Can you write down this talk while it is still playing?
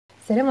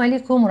السلام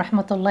عليكم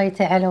ورحمة الله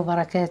تعالى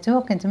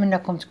وبركاته.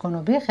 كنتمنىكم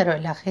تكونوا بخير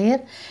وعلى خير.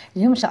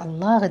 اليوم ان شاء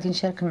الله غادي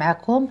نشارك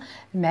معكم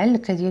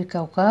معلكة ديال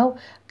الكاوكاو.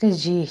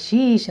 كتجي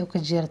هشيشه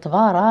وكتجي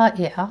رطبه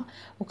رائعه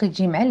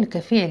وكتجي معلكة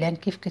فعلا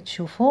كيف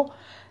كتشوفوا.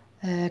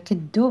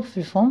 كتذوب في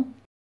الفم.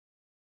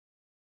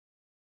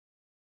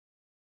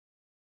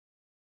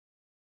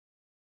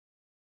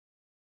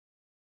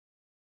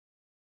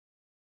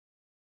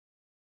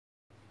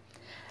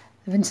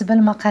 بالنسبه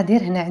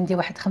للمقادير، هنا عندي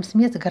واحد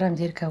 500 غرام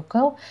ديال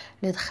الكاوكاو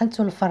اللي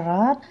دخلته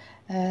للفران.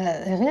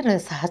 غير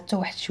صهدته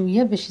واحد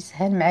شويه باش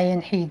يسهل معايا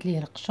نحيد ليه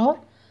القشور،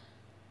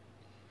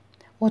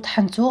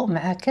 وطحنته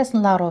مع كاس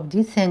لاروب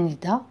ديال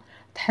سنيده.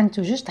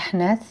 طحنته جوج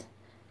طحنات،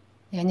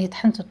 يعني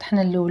طحنته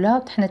الطحنه الاولى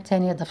والطحنه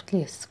الثانيه ضفت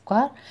ليه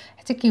السكر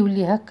حتى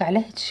كيولي هكا على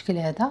هاد الشكل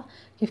هذا.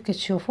 كيف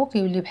كتشوفوا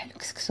كيولي بحال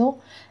الكسكسو،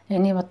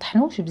 يعني ما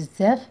طحنوش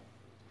بزاف.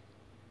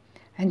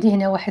 عندي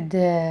هنا واحد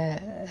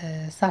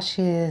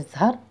ساشي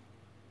زهر،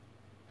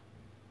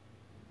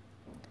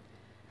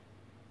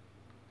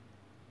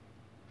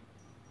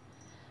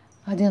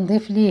 غادي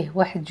نضيف ليه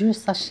واحد جوج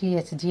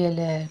ساشيات ديال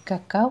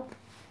الكاكاو.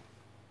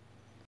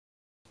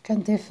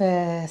 كنضيف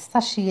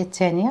الساشيه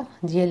الثانيه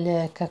ديال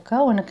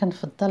الكاكاو. انا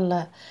كنفضل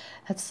هاد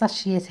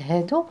الساشيات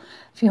هادو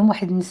فيهم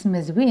واحد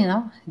النسمه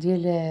زوينه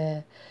ديال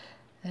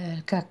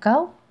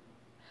الكاكاو.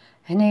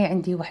 هنايا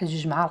عندي واحد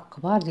جوج معالق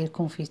كبار ديال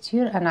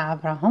الكونفيتير انا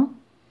عابراهم.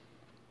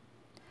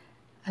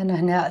 انا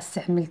هنا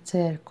استعملت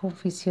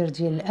الكونفيتير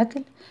ديال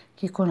الاكل،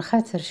 كيكون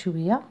خاطر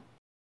شويه.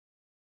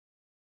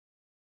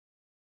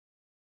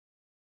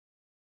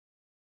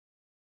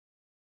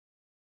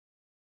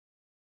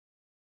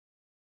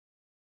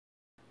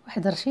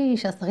 واحد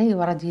رشيشه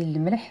صغيره ديال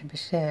الملح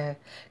باش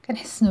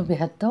كنحسنوا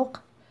بها الذوق.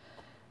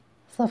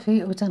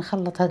 صافي،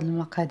 وتنخلط هاد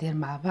المقادير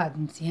مع بعض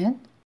مزيان.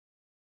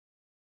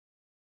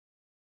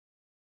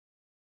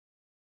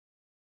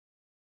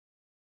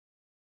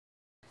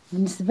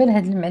 بالنسبه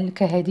لهاد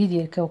المعلكه هذه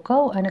ديال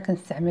الكاوكاو، انا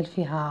كنستعمل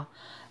فيها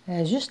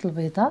جوج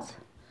البيضات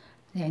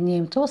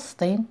يعني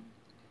متوسطين،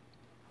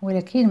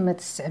 ولكن ما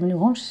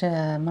تستعملوهمش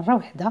مره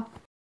واحده.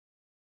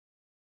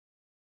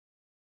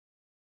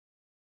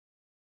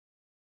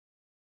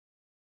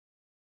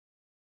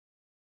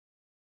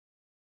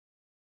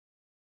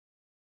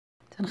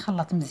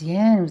 تنخلط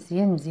مزيان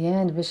مزيان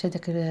مزيان باش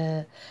هذاك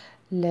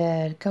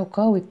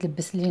الكاوكاو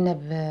يتلبس لينا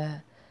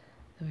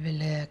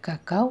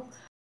بالكاكاو.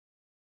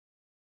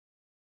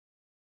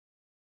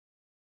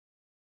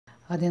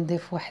 غادي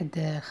نضيف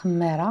واحد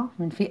خماره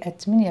من فئه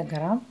 8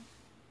 غرام.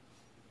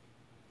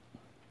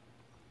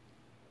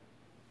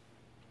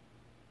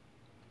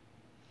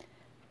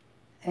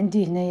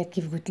 عندي هنايا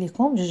كيف قلت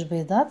لكم جوج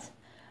بيضات،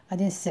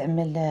 غادي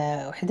نستعمل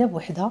وحده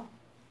بوحده.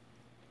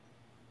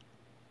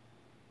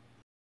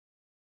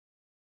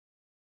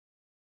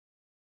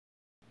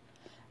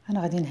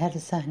 انا غادي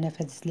نهرسها هنا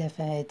في هاد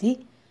الزلافه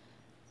هادي،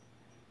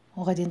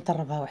 وغادي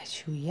نطربها واحد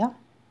شويه.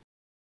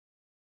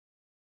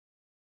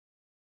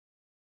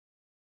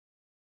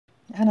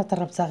 انا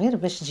طربتها غير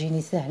باش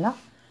تجيني سهله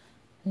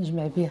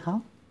نجمع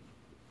بها.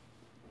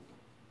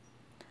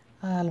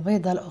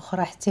 البيضه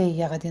الاخرى حتى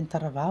هي غادي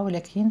نطربها،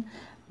 ولكن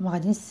ما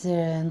غاديش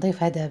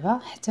نضيفها دابا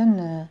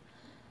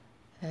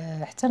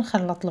حتى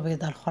نخلط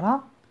البيضه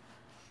الاخرى.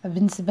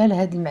 بالنسبه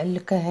لهاد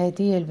المعلكه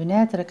هذه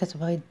البنات راه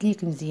كتبغي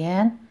تدليك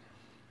مزيان،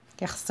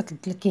 كيخصك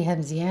تدلكيها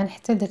مزيان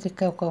حتى داك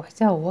الكاوكاو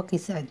حتى هو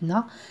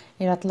كيساعدنا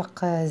الى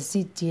طلق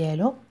الزيت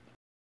ديالو.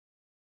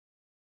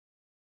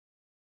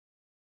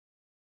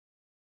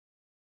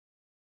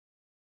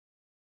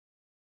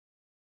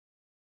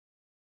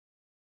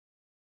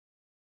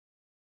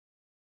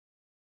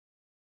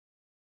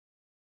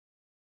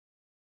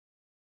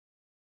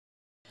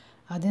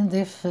 غادي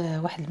نضيف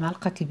واحد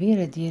المعلقه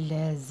كبيره ديال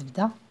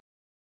الزبده.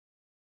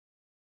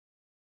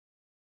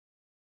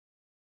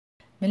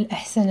 من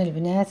الاحسن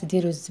البنات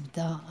ديروا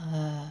الزبده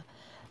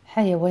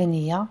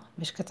حيوانيه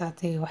باش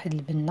كتعطي واحد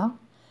البنه.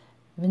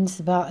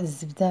 بالنسبه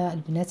للزبده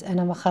البنات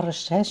انا ما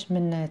خرجتهاش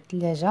من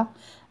الثلاجه،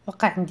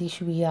 بقى عندي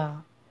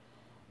شويه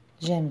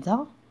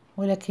جامده،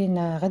 ولكن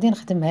غادي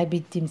نخدمها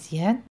بيدي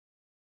مزيان.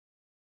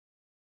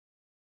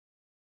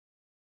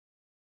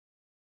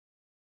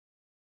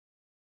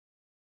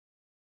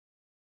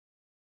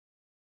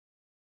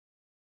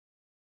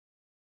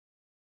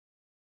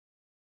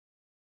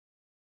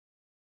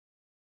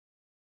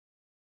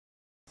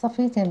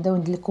 صافي تنبداو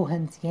ندلكوها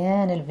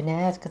مزيان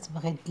البنات.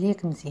 كتبغي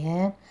تدليك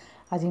مزيان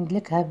غادي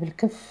ندلكها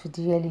بالكف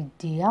ديال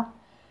يديا.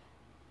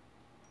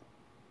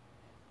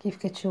 كيف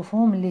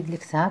كتشوفوا ملي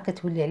دلكتها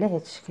كتولي على هذا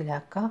الشكل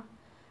هكا،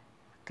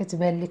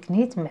 كتبان لك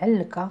نيت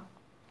معلكه.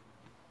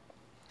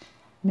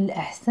 من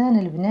الاحسن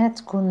البنات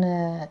تكون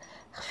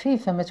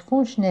خفيفه ما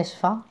تكونش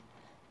ناشفه،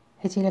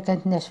 حيت الا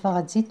كانت ناشفه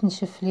غتزيد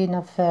تنشف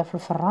لينا في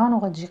الفران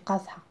وغتجي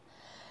قاصحه.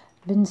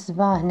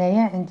 بالنسبه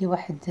هنايا عندي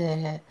واحد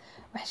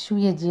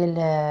شويه ديال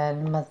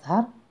الماء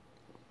الزهر،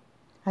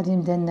 غادي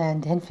نبدا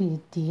ندهن فيه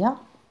يديا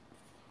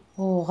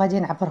وغادي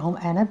نعبرهم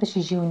انا باش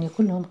يجيوني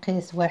كلهم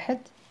قياس واحد.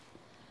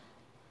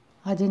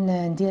 غادي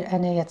ندير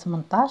انايا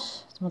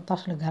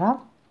 18 غرام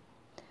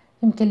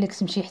يمكن لك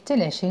تمشي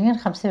حتى ل20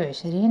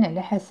 25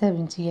 على حسب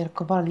نتيا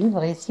الكبار اللي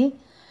بغيتي.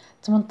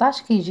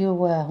 18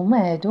 كيجيو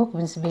هما هادوك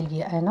بالنسبه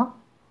لي انا.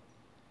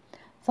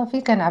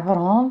 صافي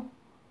كنعبرهم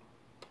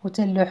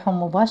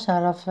وتنلوحهم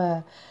مباشره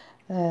في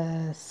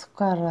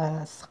السكر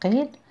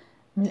الثقيل.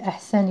 من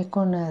الاحسن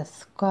يكون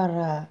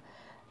السكر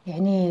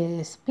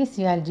يعني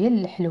سبيسيال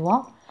ديال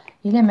الحلوى.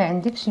 الا ما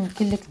عندكش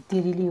يمكن لك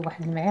ديري ليه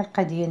واحد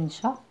المعلقه ديال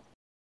النشا.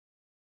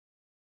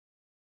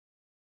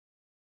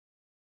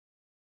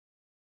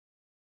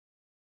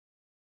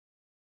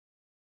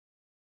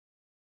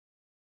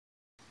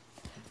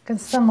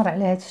 كنستمر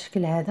على هذا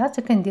الشكل هذا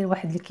حتى كندير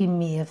واحد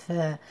الكميه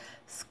في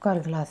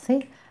السكر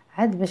كلاصي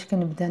عاد باش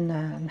كنبدا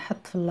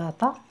نحط في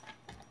اللاطه.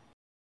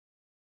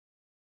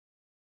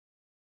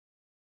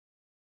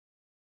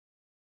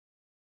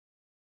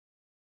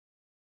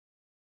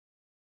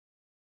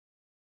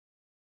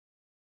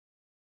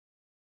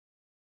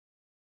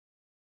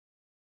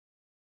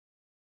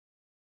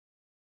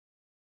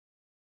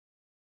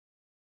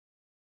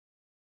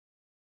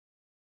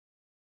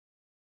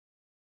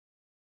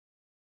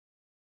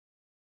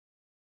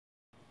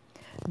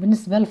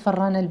 بالنسبه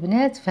للفران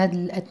البنات في هذه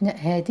الاثناء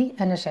هذه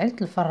انا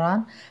شعلت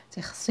الفران.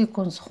 خصو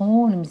يكون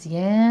سخون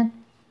مزيان.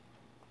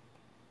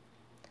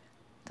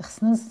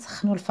 خصنا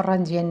نسخنوا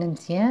الفران ديالنا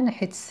مزيان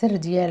حيت السر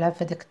ديالها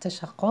في داك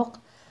التشقق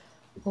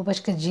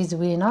وباش كتجي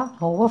زوينه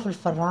هو في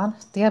الفران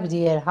في الطياب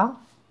ديالها.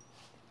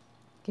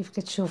 كيف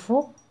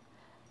كتشوفوا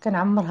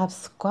كنعمرها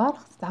بالسكر.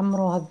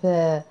 تعمروها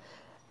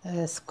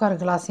بسكر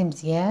كلاصي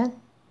مزيان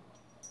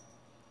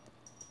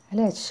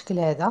على هذا الشكل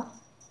هذا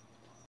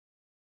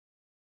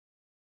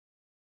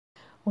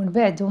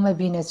ونبعدوا ما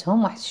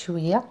بيناتهم واحد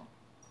شويه.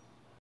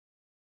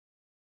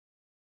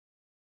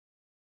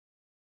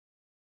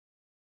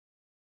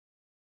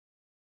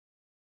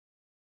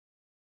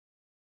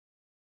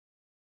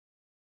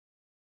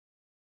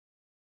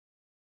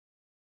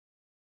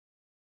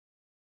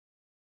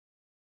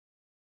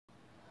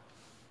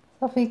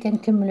 صافي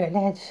كنكملوا على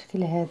هذا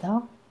الشكل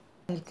هذا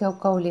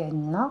الكاوكاو اللي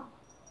عندنا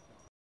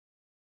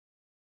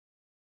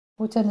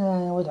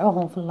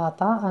وتنوضعوهم في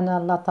اللاطه. انا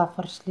اللاطه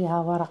فرشت ليها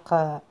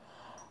ورق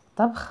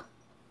طبخ.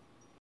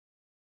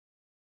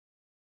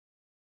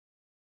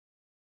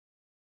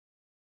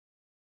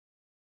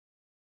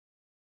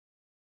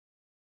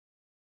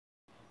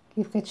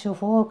 كيف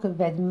كتشوفوا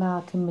بعد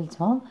ما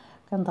كملتهم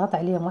كنضغط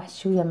عليهم واحد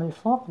شويه من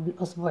الفوق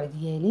بالاصبع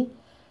ديالي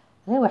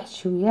غير واحد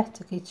شويه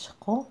حتى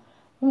كيتشقوا.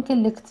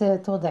 يمكن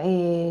لك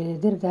توضعي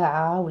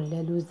قرقاعه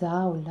ولا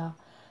لوزه ولا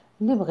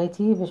اللي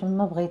بغيتي باش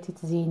ما بغيتي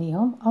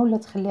تزينيهم اولا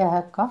تخليها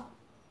هكا.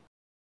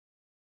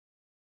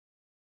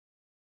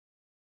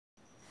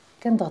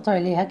 كنضغطوا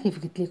عليها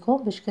كيف قلت لكم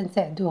باش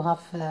كنساعدوها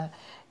في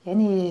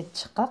يعني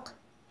تشقق.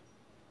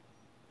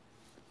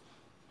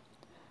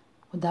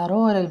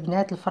 وضروري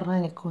البنات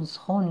الفران يكون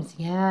سخون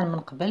مزيان من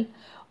قبل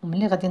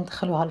وملي غادي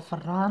ندخلوها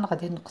الفران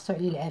غادي نقصوا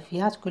عليه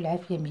العافيه تكون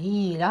العافيه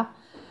مهيله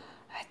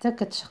حتى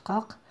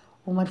كتشقق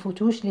وما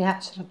نفوتوش ليها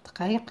 10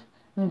 دقائق.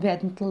 من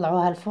بعد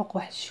نطلعوها الفوق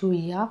واحد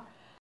شويه.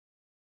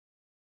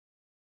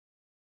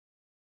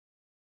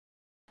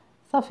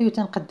 صافي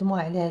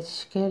وتنقدموها على هذا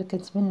الشكل.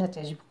 كنتمنى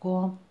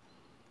تعجبكم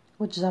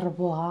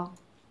وتجربوها.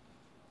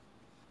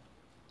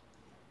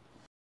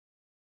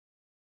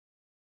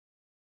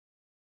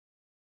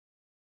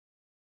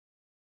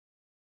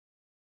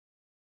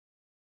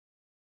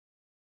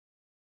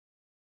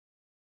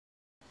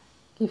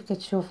 كيف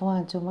كتشوفوا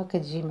هانتوما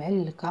كتجي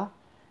معلكه.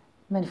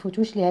 ما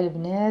نفوتوش ليها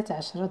البنات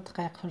 10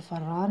 دقائق في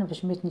الفران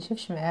باش ما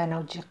تنشفش معانا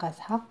وتجي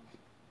قاصحه.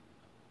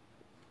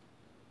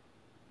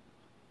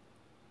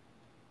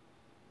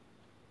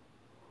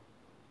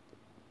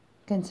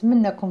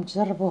 كنتمنىكم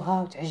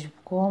تجربوها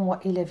وتعجبكم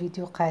والى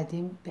فيديو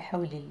قادم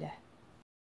بحول الله.